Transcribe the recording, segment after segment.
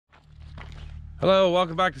Hello,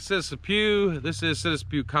 welcome back to Citizen Pew. This is Citizen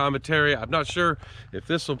Pew commentary. I'm not sure if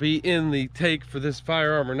this will be in the take for this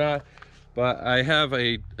firearm or not, but I have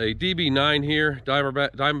a DB9 here,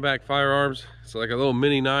 Diamondback Firearms. It's like a little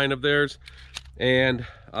mini 9 of theirs, and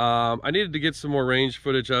I needed to get some more range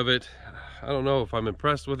footage of it. I don't know if I'm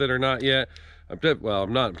impressed with it or not yet. Well,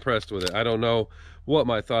 I'm not impressed with it. I don't know what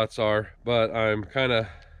my thoughts are, but I'm kind of,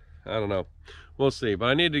 I don't know. We'll see, but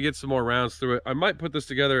I need to get some more rounds through it. I might put this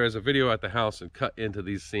together as a video at the house and cut into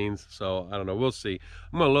these scenes, so I don't know, we'll see.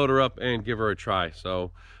 I'm gonna load her up and give her a try.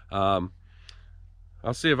 So I'll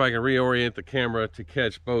see if I can reorient the camera to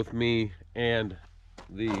catch both me and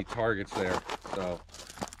the targets there. So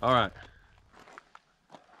all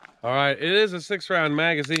right, it is a 6-round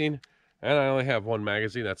magazine, and I only have one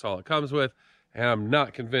magazine. That's all it comes with, and I'm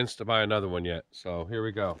not convinced to buy another one yet. So here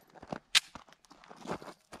we go.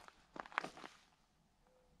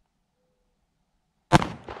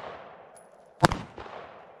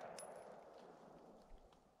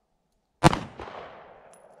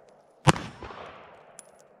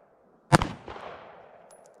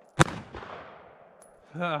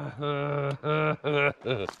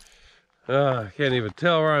 I can't even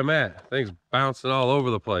tell where I'm at. Things bouncing all over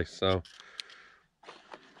the place. So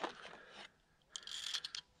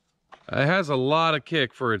it has a lot of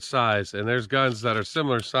kick for its size, and there's guns that are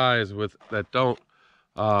similar size with that don't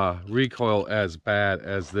recoil as bad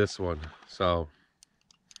as this one. So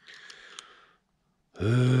all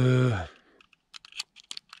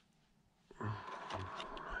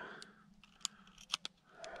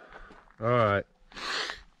right.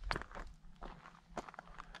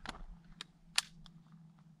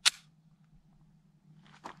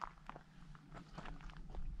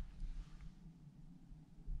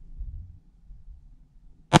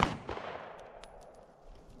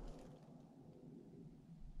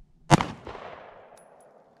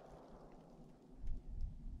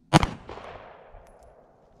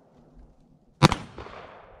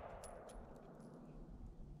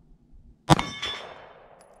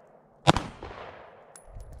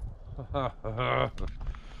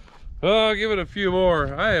 I'll give it a few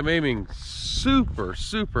more. I am aiming super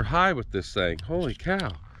high with this thing. Holy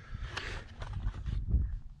cow.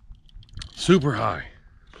 Super high.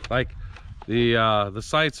 Like the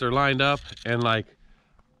sights are lined up and like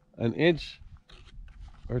an inch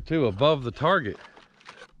or two above the target.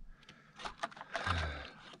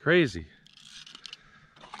 Crazy.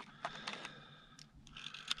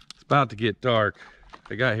 It's about to get dark.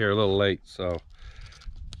 I got here a little late, so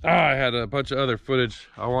I had a bunch of other footage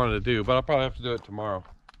I wanted to do, but I'll probably have to do it tomorrow.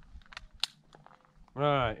 All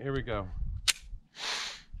right, here we go.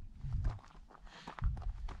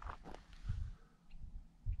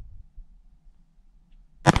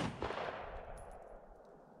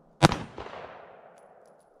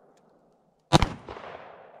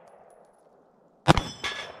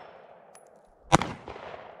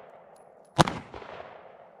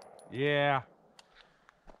 Yeah.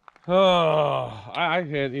 Oh, I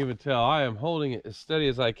can't even tell. I am holding it as steady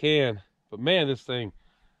as I can. But man, this thing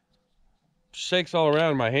shakes all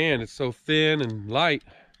around my hand. It's so thin and light.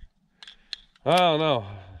 I don't know.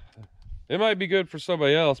 It might be good for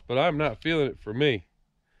somebody else, but I'm not feeling it for me.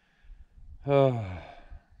 I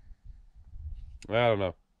don't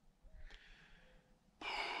know.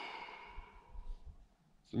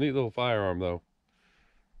 It's a neat little firearm, though.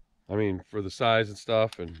 I mean, for the size and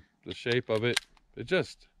stuff and the shape of it,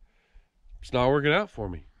 it's not working out for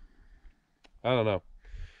me. I don't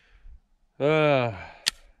know.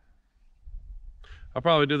 I'll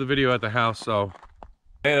probably do the video at the house, so.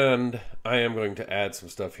 And I am going to add some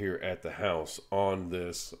stuff here at the house on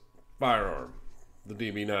this firearm, the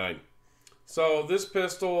DB9. So this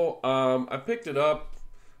pistol, I picked it up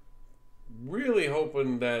really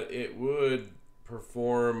hoping that it would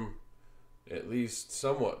perform at least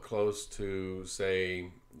somewhat close to, say,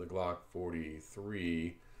 the Glock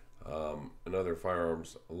 43 and other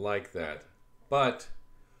firearms like that. But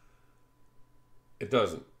it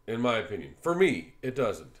doesn't, in my opinion. For me, it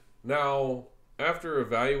doesn't. Now, after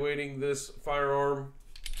evaluating this firearm,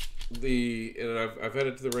 and I've had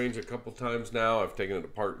it to the range a couple times now. I've taken it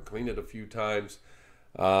apart and cleaned it a few times.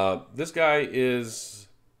 This guy is,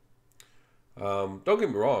 don't get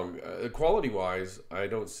me wrong, quality-wise, I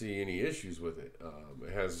don't see any issues with it.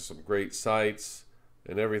 It has some great sights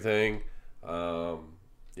and everything.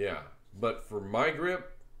 Yeah, but for my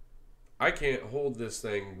grip, I can't hold this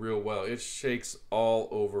thing real well. It shakes all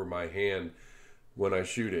over my hand when I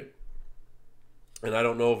shoot it. And I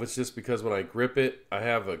don't know if it's just because when I grip it, I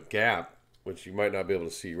have a gap, which you might not be able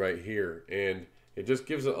to see right here. And it just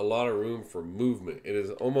gives it a lot of room for movement. It is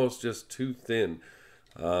almost just too thin.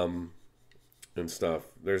 and stuff.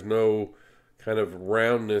 There's no kind of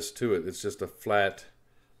roundness to it. It's just a flat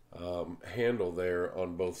handle there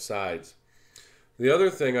on both sides. The other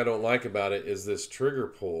thing I don't like about it is this trigger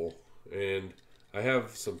pull, and I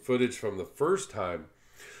have some footage from the first time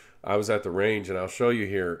I was at the range, and I'll show you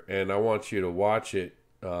here, and I want you to watch it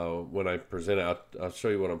when I present it. I'll show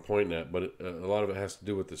you what I'm pointing at, but a lot of it has to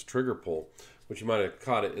do with this trigger pull, which you might have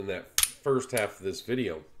caught it in that first half of this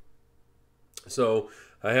video. So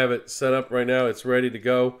I have it set up right now. It's ready to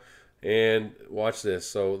go, and watch this.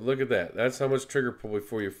 So look at that. That's how much trigger pull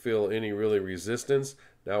before you feel any really resistance.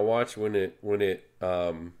 Now watch when you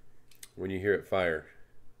hear it fire.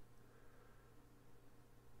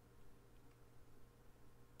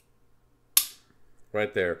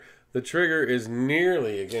 Right there. The trigger is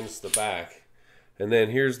nearly against the back. And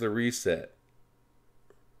then here's the reset.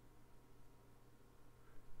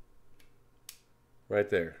 Right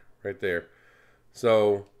there. Right there.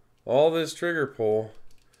 So all this trigger pull,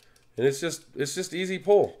 and it's just easy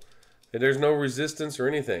pull. And there's no resistance or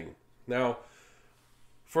anything. Now,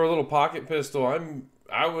 for a little pocket pistol,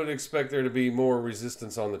 I would expect there to be more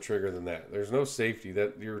resistance on the trigger than that. There's no safety.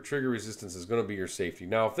 That your trigger resistance is going to be your safety.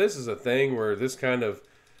 Now, if this is a thing where this kind of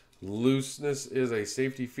looseness is a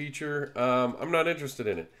safety feature, I'm not interested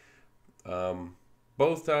in it.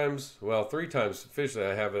 Both times, well, 3 times officially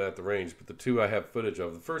I have it at the range, but the 2 I have footage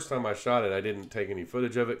of. The first time I shot it, I didn't take any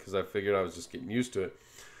footage of it because I figured I was just getting used to it.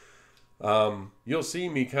 You'll see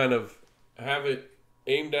me kind of have it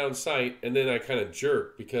aim down sight, and then I kind of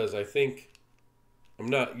jerk because I think I'm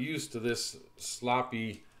not used to this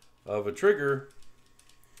sloppy of a trigger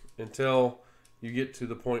until you get to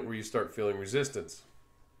the point where you start feeling resistance.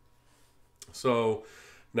 So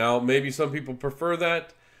now maybe some people prefer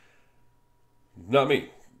that. Not me.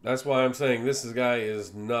 That's why I'm saying this guy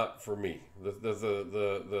is not for me.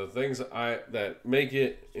 The things that make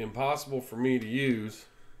it impossible for me to use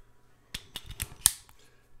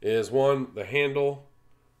is, one, the handle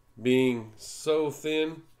being so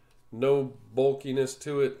thin, no bulkiness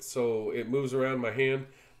to it, so it moves around my hand.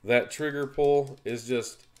 That trigger pull is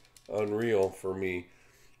just unreal for me.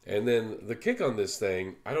 And then the kick on this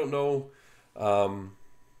thing, I don't know,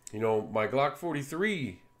 you know, my Glock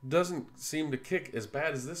 43 doesn't seem to kick as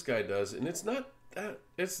bad as this guy does, and it's not that,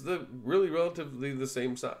 it's really relatively the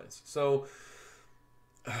same size. So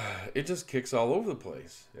it just kicks all over the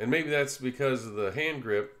place. And maybe that's because of the hand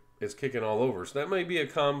grip, it's kicking all over. So that may be a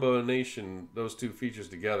combination, those two features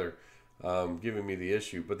together, giving me the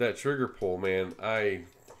issue. But that trigger pull, man, I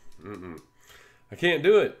can't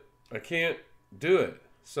do it. I can't do it.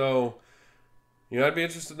 So, you know, I'd be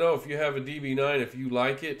interested to know if you have a DB9, if you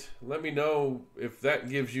like it. Let me know if that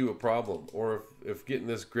gives you a problem, or if getting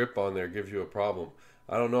this grip on there gives you a problem.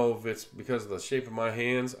 I don't know if it's because of the shape of my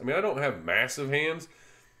hands. I mean, I don't have massive hands,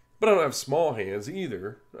 but I don't have small hands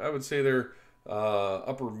either. I would say they're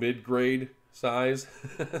upper mid-grade size.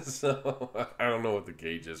 So I don't know what the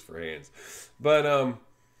gauge is for hands. But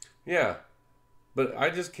yeah. But I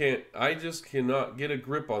just cannot get a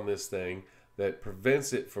grip on this thing that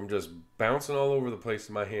prevents it from just bouncing all over the place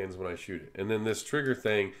in my hands when I shoot it. And then this trigger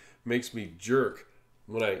thing makes me jerk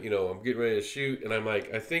when I'm getting ready to shoot, and I'm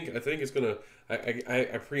like, I think it's gonna,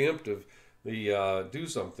 I preemptively do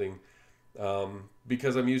something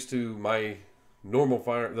because I'm used to my normal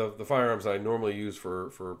the firearms I normally use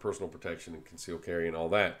for personal protection and concealed carry and all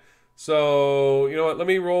that. So you know what? Let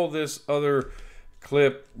me roll this other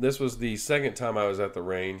clip. This was the second time I was at the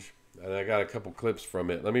range, and I got a couple clips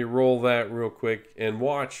from it. Let me roll that real quick and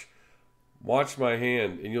watch my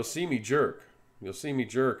hand, and you'll see me jerk. You'll see me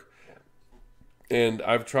jerk. And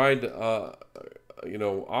I've tried to,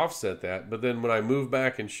 offset that, but then when I move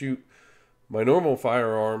back and shoot my normal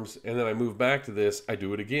firearms, and then I move back to this, I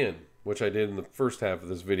do it again, which I did in the first half of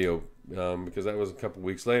this video, because that was a couple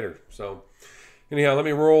weeks later. So, anyhow, let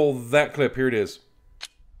me roll that clip. Here it is.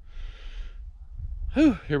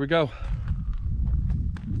 Whew, here we go.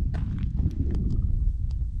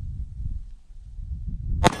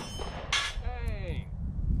 Hey.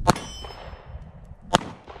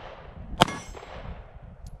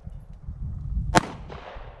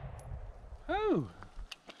 Oh,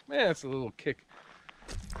 man, that's a little kick.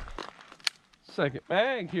 Second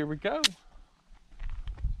mag, here we go.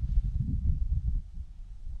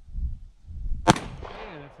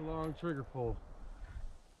 Man, that's a long trigger pull.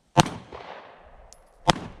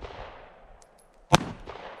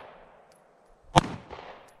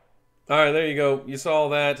 All right, there you go. You saw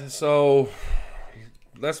that. So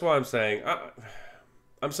that's why I'm saying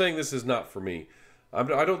I'm saying this is not for me. I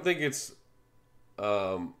don't think it's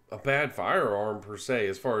a bad firearm per se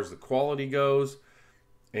as far as the quality goes.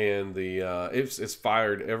 and it's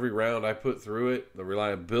fired every round I put through it. The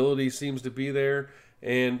reliability seems to be there.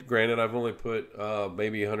 And granted, I've only put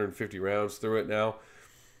maybe 150 rounds through it now,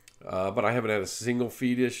 but I haven't had a single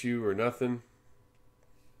feed issue or nothing.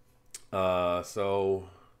 So,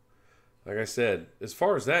 like I said, as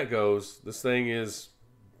far as that goes, this thing is,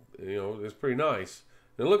 it's pretty nice.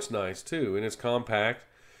 It looks nice too, and it's compact.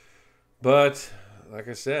 But like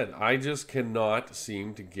I said, I just cannot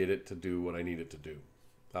seem to get it to do what I need it to do.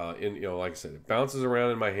 Like I said, it bounces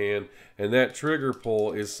around in my hand, and that trigger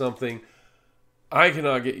pull is something I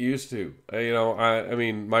cannot get used to. I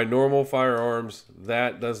mean, my normal firearms,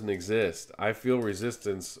 that doesn't exist. I feel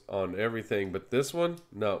resistance on everything, but this one,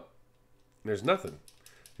 no. There's nothing.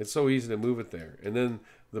 It's so easy to move it there. And then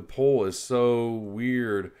the pull is so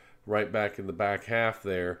weird right back in the back half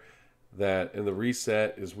there, and the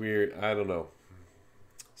reset is weird. I don't know.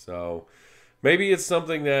 So maybe it's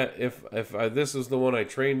something that if this is the one I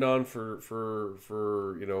trained on for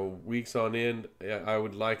weeks on end, I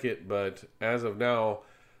would like it. But as of now,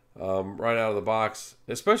 right out of the box,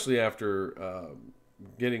 especially after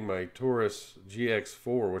getting my Taurus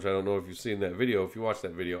GX4, which I don't know if you've seen that video. If you watch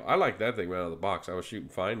that video, I like that thing right out of the box. I was shooting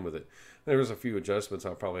fine with it. There was a few adjustments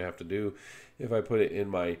I'll probably have to do if I put it in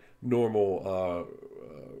my normal,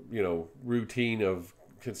 routine of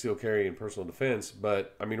concealed carry and personal defense.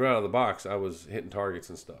 But I mean, right out of the box, I was hitting targets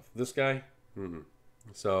and stuff. This guy,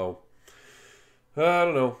 So I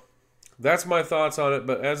don't know. That's my thoughts on it.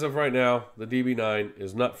 But as of right now, the DB9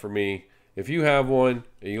 is not for me. If you have one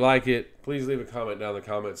and you like it, please leave a comment down in the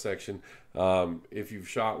comment section. If you've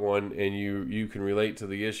shot one and you can relate to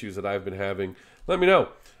the issues that I've been having, let me know.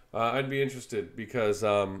 I'd be interested because,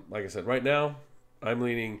 like I said, right now I'm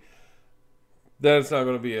leaning that it's not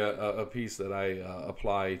going to be a piece that I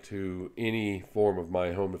apply to any form of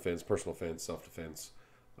my home defense, personal defense, self-defense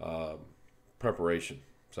preparation.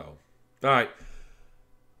 So, all right.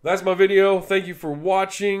 That's my video. Thank you for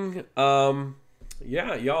watching.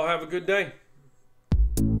 Yeah, y'all have a good day.